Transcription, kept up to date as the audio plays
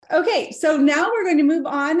Okay, so now we're going to move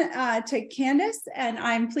on to Candice, and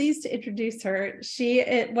I'm pleased to introduce her. She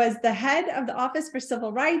was the head of the Office for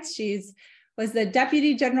Civil Rights. Was the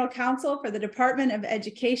Deputy General Counsel for the Department of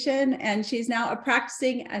Education, and she's now a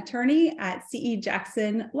practicing attorney at C.E.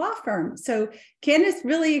 Jackson Law Firm. So Candice,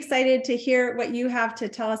 really excited to hear what you have to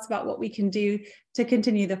tell us about what we can do to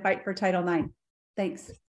continue the fight for Title IX.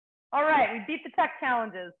 Thanks. All right, we beat the tech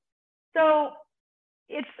challenges. So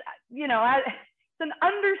it's, it's an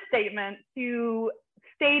understatement to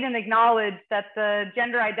state and acknowledge that the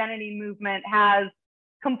gender identity movement has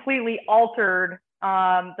completely altered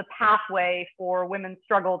the pathway for women's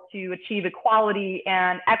struggle to achieve equality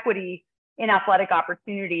and equity in athletic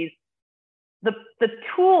opportunities. The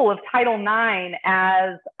tool of Title IX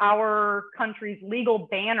as our country's legal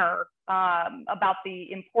banner about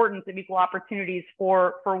the importance of equal opportunities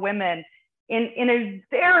for women in a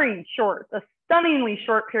very short, a stunningly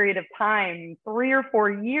short period of time, 3 or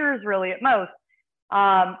 4 years really at most,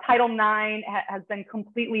 Title IX has been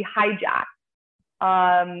completely hijacked.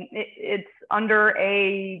 It's under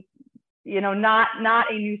a,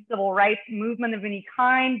 not a new civil rights movement of any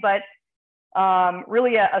kind, but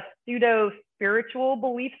really a pseudo spiritual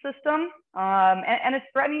belief system. And it's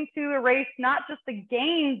threatening to erase not just the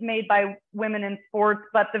gains made by women in sports,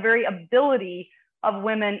 but the very ability of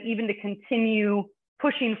women even to continue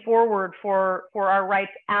pushing forward for our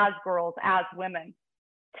rights as girls, as women.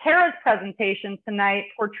 Tara's presentation tonight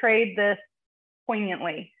portrayed this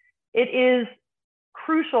poignantly. It is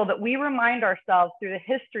crucial that we remind ourselves through the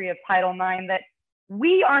history of Title IX that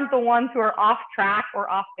we aren't the ones who are off track or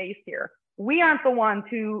off base here. We aren't the ones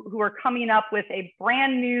who are coming up with a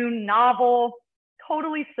brand new, novel,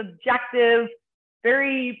 totally subjective,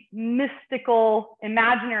 very mystical,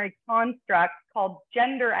 imaginary construct called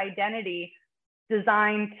gender identity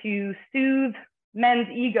designed to soothe men's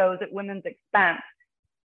egos at women's expense.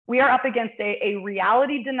 We are up against a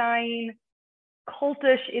reality-denying,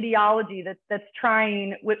 cultish ideology that's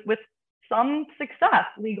trying, with some success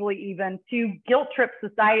legally even, to guilt trip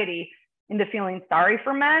society into feeling sorry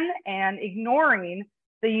for men and ignoring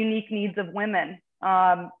the unique needs of women.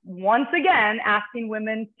 Once again, asking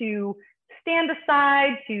women to stand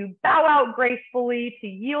aside, to bow out gracefully, to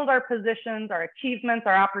yield our positions, our achievements,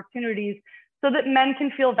 our opportunities, so that men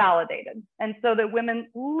can feel validated, and so that women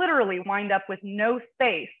literally wind up with no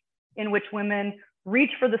space in which women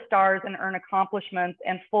reach for the stars and earn accomplishments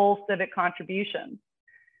and full civic contributions.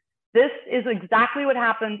 This is exactly what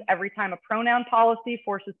happens every time a pronoun policy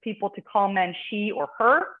forces people to call men she or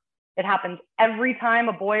her. It happens every time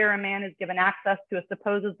a boy or a man is given access to a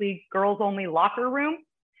supposedly girls-only locker room.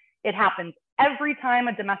 It happens every time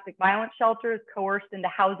a domestic violence shelter is coerced into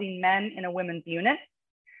housing men in a women's unit.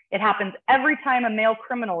 It happens every time a male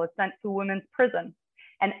criminal is sent to a women's prison,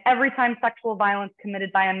 and every time sexual violence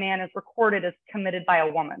committed by a man is recorded as committed by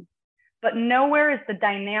a woman. But nowhere is the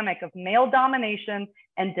dynamic of male domination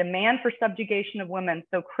and demand for subjugation of women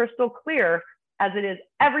so crystal clear as it is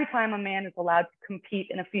every time a man is allowed to compete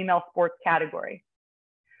in a female sports category.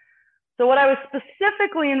 So what I was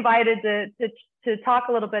specifically invited to talk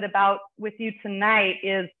a little bit about with you tonight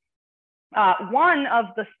is one of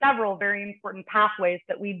the several very important pathways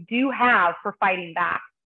that we do have for fighting back,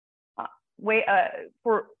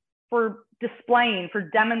 for displaying, for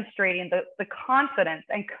demonstrating the confidence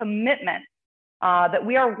and commitment that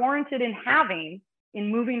we are warranted in having in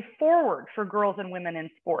moving forward for girls and women in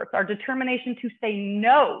sports, our determination to say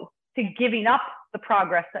no to giving up the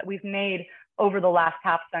progress that we've made over the last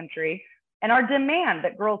half century, and our demand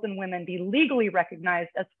that girls and women be legally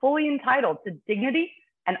recognized as fully entitled to dignity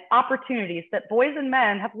and opportunities that boys and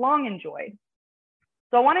men have long enjoyed.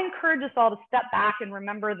 So I want to encourage us all to step back and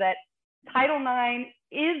remember that Title IX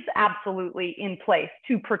is absolutely in place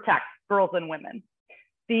to protect girls and women.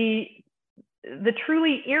 The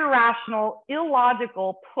truly irrational,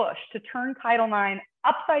 illogical push to turn Title IX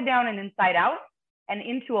upside down and inside out and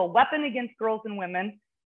into a weapon against girls and women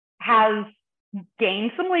has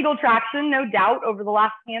gained some legal traction, no doubt, over the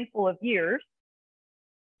last handful of years.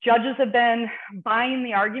 Judges have been buying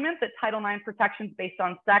the argument that Title IX protections based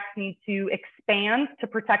on sex need to expand to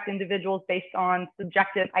protect individuals based on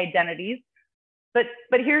subjective identities. But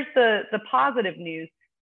here's the positive news.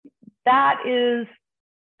 That is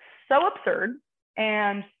so absurd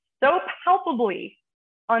and so palpably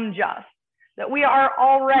unjust that we are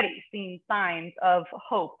already seeing signs of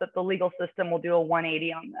hope that the legal system will do a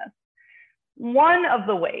 180 on this. One of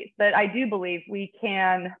the ways that I do believe we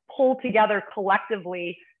can pull together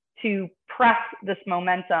collectively to press this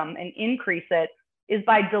momentum and increase it is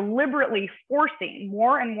by deliberately forcing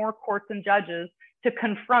more and more courts and judges to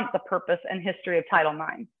confront the purpose and history of Title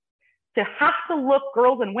IX. to have to look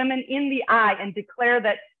girls and women in the eye and declare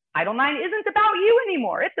that Title IX isn't about you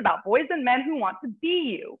anymore. It's about boys and men who want to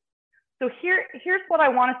be you. So here's what I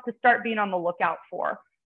want us to start being on the lookout for.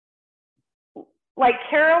 Like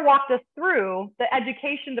Kara walked us through, the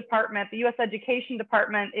education department, the U.S. Education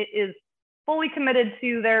Department is fully committed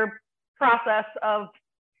to their process of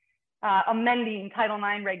amending Title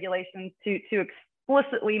IX regulations to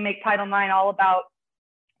explicitly make Title IX all about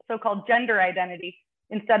so-called gender identity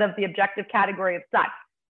instead of the objective category of sex.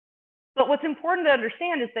 But what's important to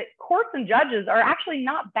understand is that courts and judges are actually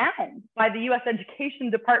not bound by the U.S. Education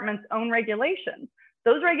Department's own regulations.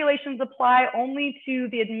 Those regulations apply only to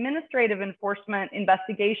the administrative enforcement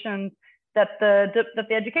investigations that the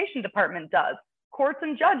Education Department does. Courts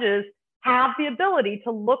and judges have the ability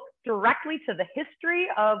to look directly to the history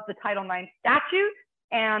of the Title IX statute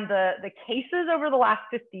and the cases over the last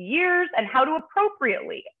 50 years and how to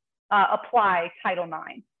appropriately apply Title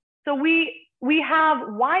IX. So we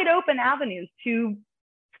have wide open avenues to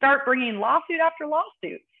start bringing lawsuit after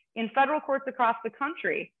lawsuit in federal courts across the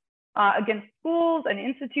country against schools and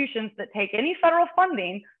institutions that take any federal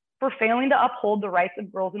funding for failing to uphold the rights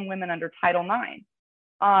of girls and women under Title IX.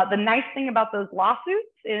 The nice thing about those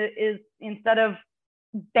lawsuits is instead of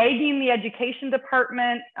begging the Education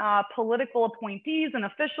Department, political appointees and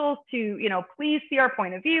officials to, please see our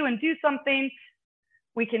point of view and do something,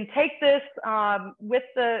 we can take this with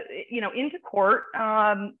into court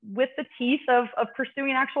with the teeth of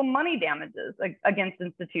pursuing actual money damages against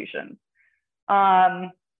institutions.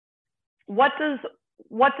 What does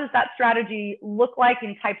that strategy look like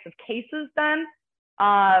in types of cases then?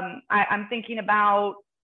 I'm thinking about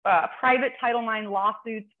private Title IX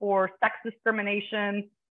lawsuits for sex discrimination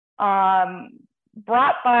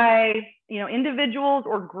brought by individuals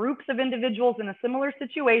or groups of individuals in a similar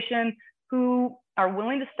situation who are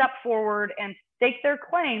willing to step forward and stake their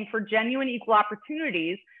claim for genuine equal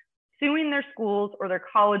opportunities, suing their schools or their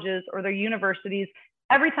colleges or their universities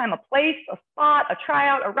every time a place, a spot, a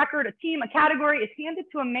tryout, a record, a team, a category is handed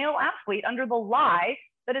to a male athlete under the lie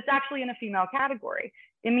that it's actually in a female category.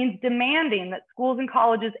 It means demanding that schools and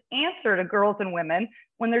colleges answer to girls and women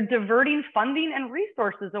when they're diverting funding and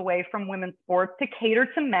resources away from women's sports to cater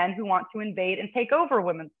to men who want to invade and take over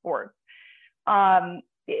women's sports.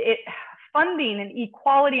 Funding and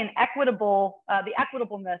equality and the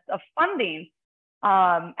equitableness of funding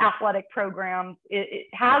athletic programs, it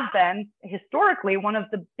has been historically one of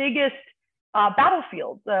the biggest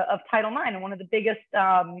battlefields of Title IX and one of the biggest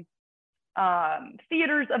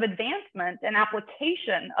theaters of advancement and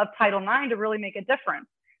application of Title IX to really make a difference.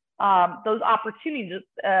 Those opportunities,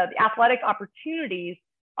 the athletic opportunities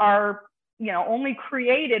are only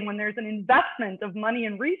created when there's an investment of money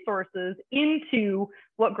and resources into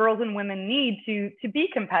what girls and women need to be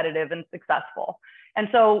competitive and successful. And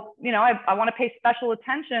so, I want to pay special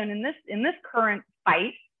attention in this current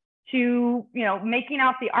fight to, making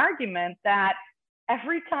out the argument that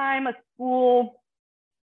every time a school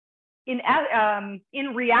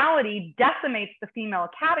in reality decimates the female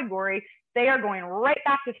category, they are going right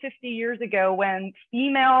back to 50 years ago when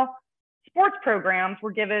female sports programs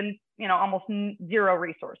were given, almost zero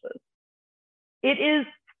resources. It is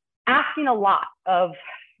asking a lot of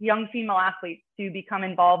young female athletes to become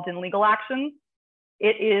involved in legal actions.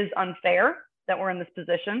 It is unfair that we're in this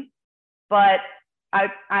position, but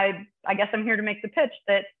I guess I'm here to make the pitch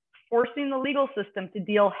that forcing the legal system to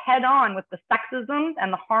deal head on with the sexism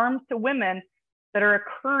and the harms to women that are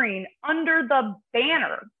occurring under the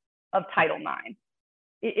banner of Title IX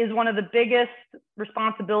is one of the biggest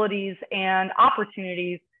responsibilities and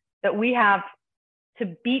opportunities that we have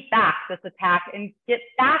to beat back this attack and get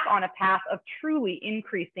back on a path of truly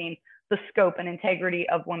increasing the scope and integrity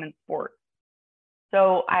of women's sports.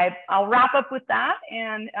 So I'll wrap up with that,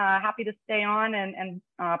 and happy to stay on and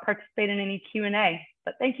participate in any Q&A.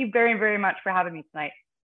 But thank you very, very much for having me tonight.